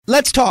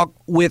Let's talk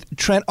with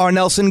Trent R.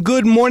 Nelson.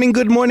 Good morning,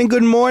 good morning,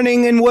 good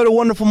morning, and what a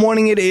wonderful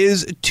morning it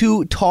is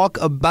to talk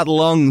about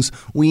lungs.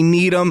 We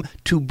need them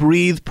to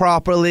breathe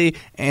properly,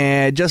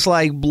 and just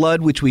like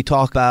blood, which we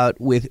talk about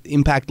with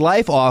Impact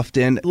Life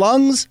often,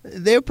 lungs,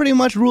 they're pretty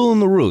much ruling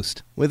the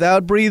roost.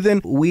 Without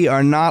breathing, we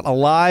are not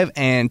alive,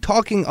 and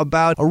talking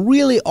about a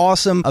really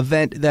awesome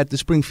event that the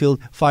Springfield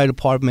Fire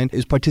Department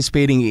is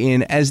participating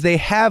in, as they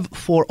have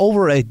for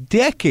over a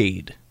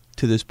decade.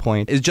 To this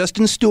point is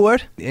Justin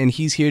Stewart, and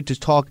he's here to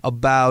talk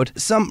about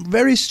some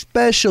very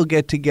special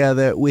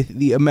get-together with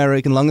the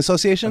American Lung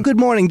Association. Good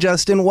morning,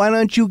 Justin. Why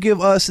don't you give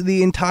us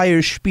the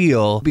entire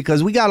spiel,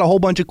 because we got a whole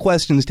bunch of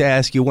questions to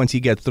ask you once you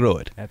get through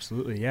it.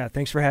 Absolutely, yeah.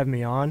 Thanks for having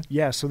me on.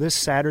 Yeah, so this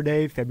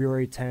Saturday,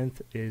 February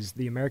 10th, is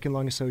the American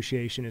Lung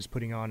Association is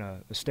putting on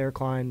a stair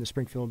climb, the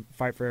Springfield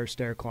Fight for Air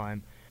stair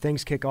climb.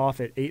 Things kick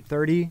off at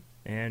 8:30,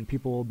 and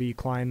people will be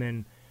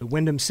climbing the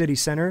Wyndham City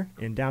Centre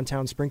in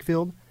downtown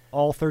Springfield.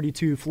 All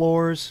 32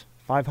 floors,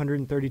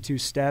 532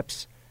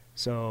 steps.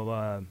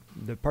 So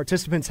the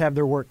participants have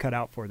their work cut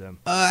out for them.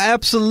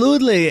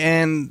 Absolutely.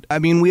 And, I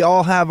mean, we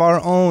all have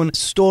our own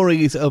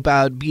stories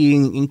about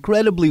being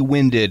incredibly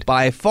winded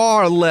by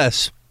far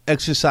less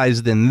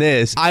exercise than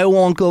this. I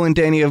won't go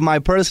into any of my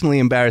personally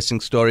embarrassing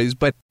stories,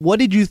 but what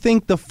did you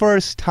think the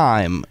first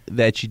time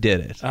that you did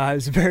it? It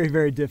was very,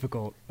 very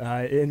difficult.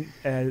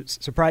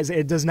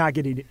 Surprisingly, it does not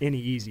get any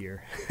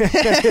easier.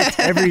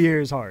 Every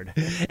year is hard.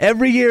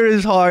 Every year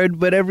is hard,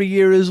 but every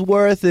year is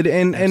worth it.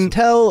 And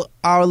tell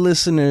our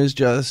listeners,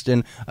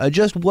 Justin,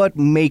 just what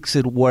makes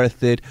it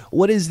worth it.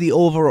 What is the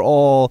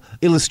overall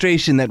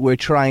illustration that we're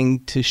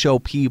trying to show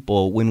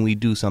people when we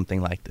do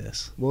something like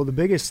this? Well, the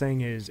biggest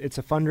thing is it's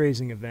a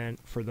fundraising event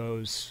for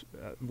those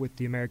with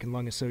the American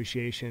Lung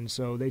Association.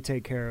 So they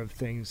take care of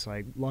things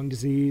like lung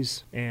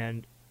disease.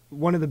 And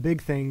one of the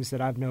big things that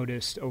I've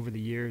noticed over the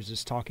years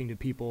is talking to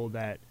people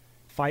that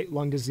fight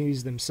lung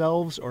disease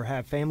themselves or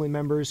have family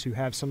members who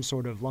have some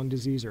sort of lung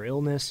disease or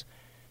illness.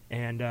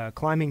 And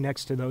climbing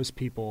next to those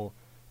people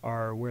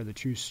are where the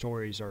true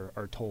stories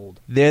are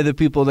told. They're the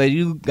people that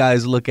you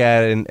guys look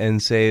at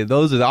and say,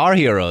 those are our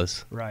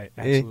heroes. Right,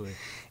 absolutely.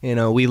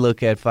 We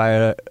look at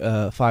fire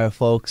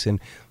folks, and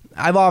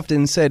I've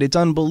often said it's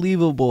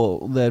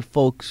unbelievable that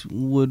folks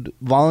would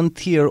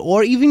volunteer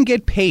or even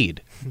get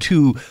paid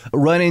to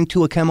run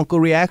into a chemical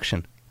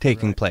reaction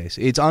taking place.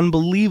 It's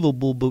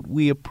unbelievable, but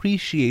we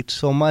appreciate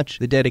so much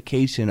the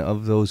dedication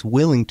of those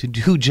willing to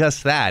do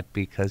just that,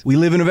 because we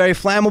live in a very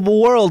flammable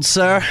world,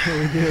 sir.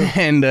 We do.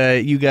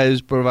 And you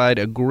guys provide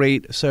a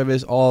great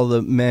service. All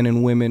the men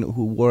and women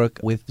who work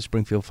with the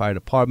Springfield Fire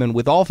Department,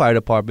 with all fire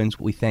departments,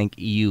 we thank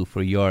you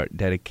for your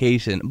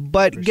dedication.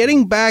 But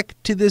getting back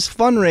to this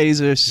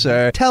fundraiser,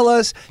 sir, tell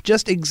us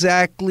just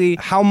exactly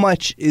how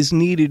much is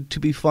needed to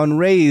be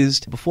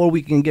fundraised before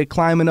we can get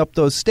climbing up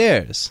those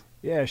stairs.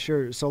 Yeah,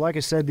 sure. So like I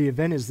said, the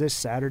event is this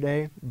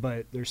Saturday,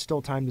 but there's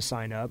still time to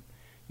sign up.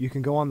 You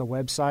can go on the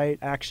website,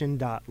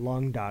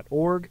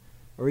 action.lung.org,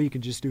 or you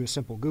can just do a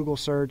simple Google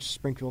search,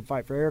 Springfield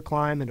Fight for Air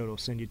Climb, and it'll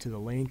send you to the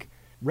link.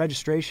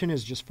 Registration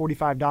is just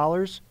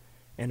 $45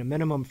 and a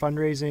minimum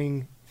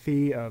fundraising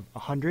fee of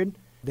 $100.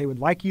 They would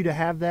like you to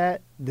have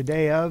that the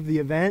day of the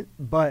event,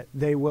 but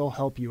they will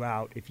help you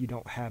out if you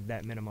don't have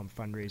that minimum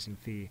fundraising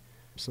fee.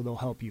 So they'll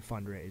help you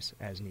fundraise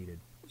as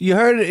needed. You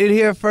heard it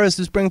here first.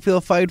 The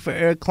Springfield Fight for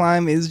Air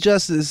Climb is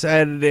just this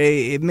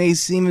Saturday. It may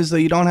seem as though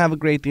you don't have a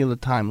great deal of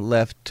time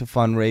left to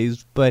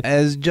fundraise, but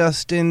as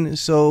Justin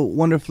so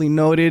wonderfully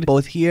noted,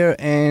 both here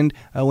and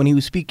when he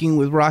was speaking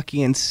with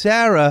Rocky and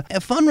Sarah,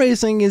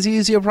 fundraising is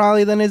easier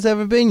probably than it's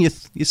ever been.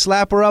 You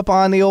slap her up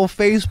on the old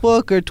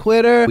Facebook or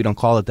Twitter. We don't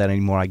call it that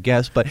anymore, I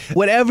guess, but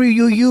whatever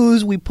you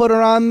use, we put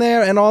her on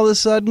there, and all of a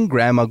sudden,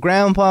 grandma,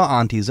 grandpa,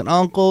 aunties and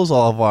uncles,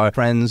 all of our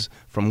friends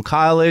from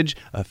college,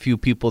 a few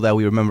people that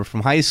we remember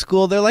from high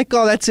school, they're like,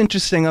 oh, that's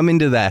interesting, I'm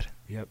into that.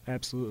 Yep,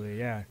 absolutely,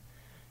 yeah.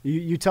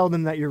 You tell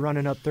them that you're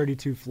running up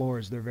 32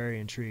 floors, they're very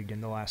intrigued,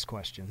 and they'll ask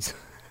questions.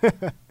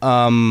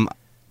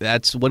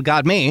 That's what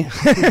got me.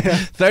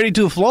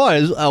 32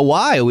 floors,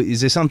 why?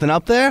 Is there something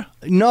up there?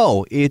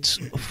 No, it's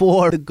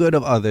for the good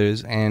of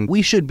others, and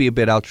we should be a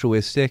bit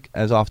altruistic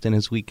as often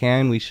as we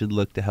can. We should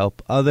look to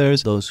help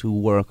others. Those who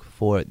work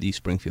for the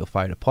Springfield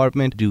Fire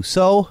Department do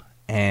so.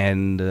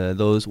 And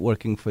those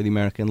working for the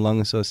American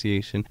Lung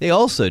Association, they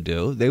also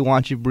do. They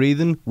want you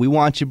breathing. We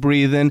want you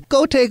breathing.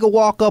 Go take a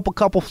walk up a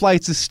couple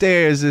flights of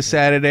stairs this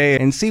Saturday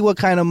and see what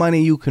kind of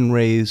money you can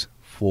raise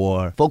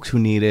for folks who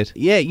need it.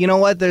 Yeah, you know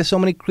what? There's so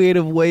many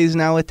creative ways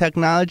now with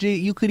technology.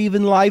 You could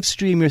even live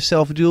stream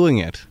yourself doing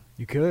it.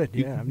 You could,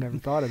 yeah. I've never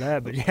thought of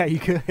that, but yeah, you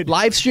could.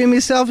 Live stream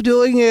yourself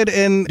doing it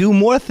and do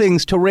more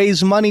things to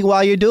raise money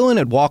while you're doing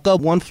it. Walk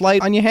up one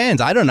flight on your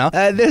hands. I don't know.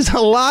 There's a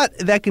lot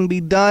that can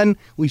be done.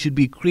 We should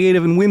be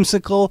creative and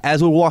whimsical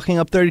as we're walking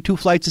up 32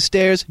 flights of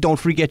stairs. Don't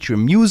forget your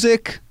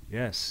music.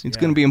 Yes. It's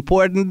going to be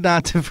important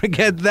not to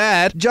forget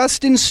that.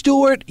 Justin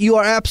Stewart, you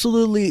are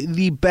absolutely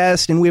the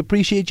best, and we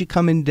appreciate you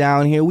coming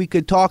down here. We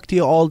could talk to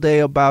you all day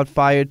about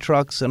fire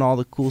trucks and all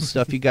the cool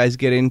stuff you guys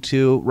get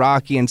into.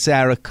 Rocky and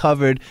Sarah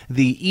covered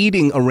the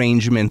eating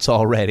arrangements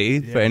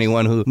already. Yes. For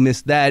anyone who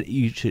missed that,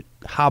 you should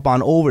hop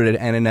on over to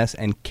NNS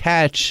and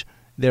catch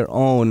their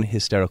own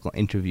hysterical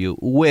interview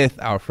with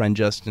our friend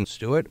Justin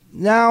Stewart.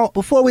 Now,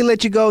 before we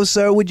let you go,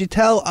 sir, would you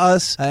tell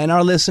us and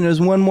our listeners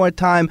one more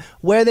time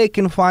where they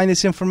can find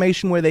this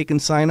information, where they can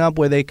sign up,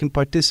 where they can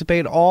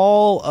participate,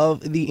 all of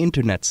the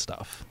internet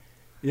stuff?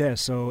 Yeah,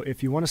 so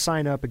if you want to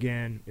sign up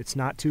again, it's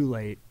not too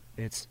late.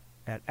 It's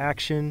at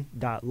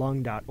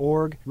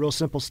action.lung.org. Real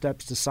simple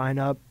steps to sign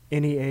up.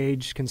 Any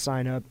age can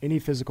sign up. Any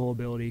physical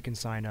ability can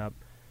sign up.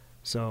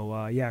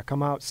 So,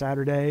 come out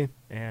Saturday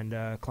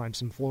and climb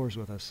some floors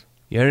with us.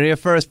 You heard it here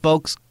first,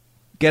 folks.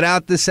 Get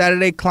out this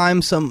Saturday,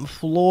 climb some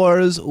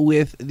floors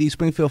with the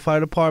Springfield Fire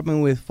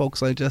Department with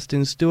folks like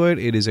Justin Stewart.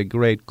 It is a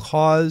great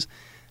cause,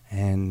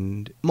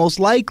 and most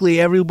likely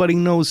everybody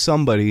knows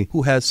somebody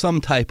who has some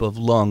type of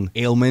lung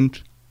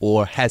ailment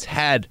or has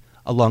had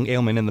a lung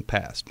ailment in the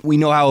past. We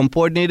know how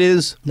important it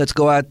is. Let's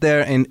go out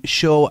there and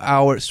show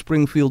our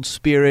Springfield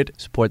spirit.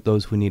 Support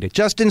those who need it.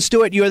 Justin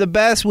Stewart, you're the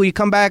best. Will you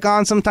come back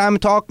on sometime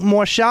and talk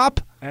more shop?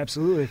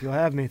 Absolutely, if you'll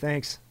have me.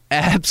 Thanks.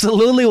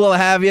 Absolutely, we'll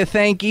have you.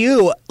 Thank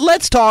you.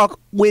 Let's talk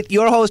with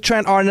your host,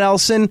 Trent R.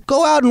 Nelson.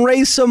 Go out and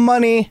raise some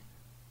money,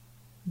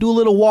 do a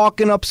little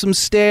walking up some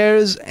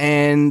stairs,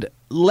 and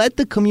let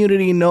the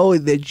community know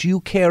that you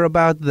care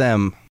about them.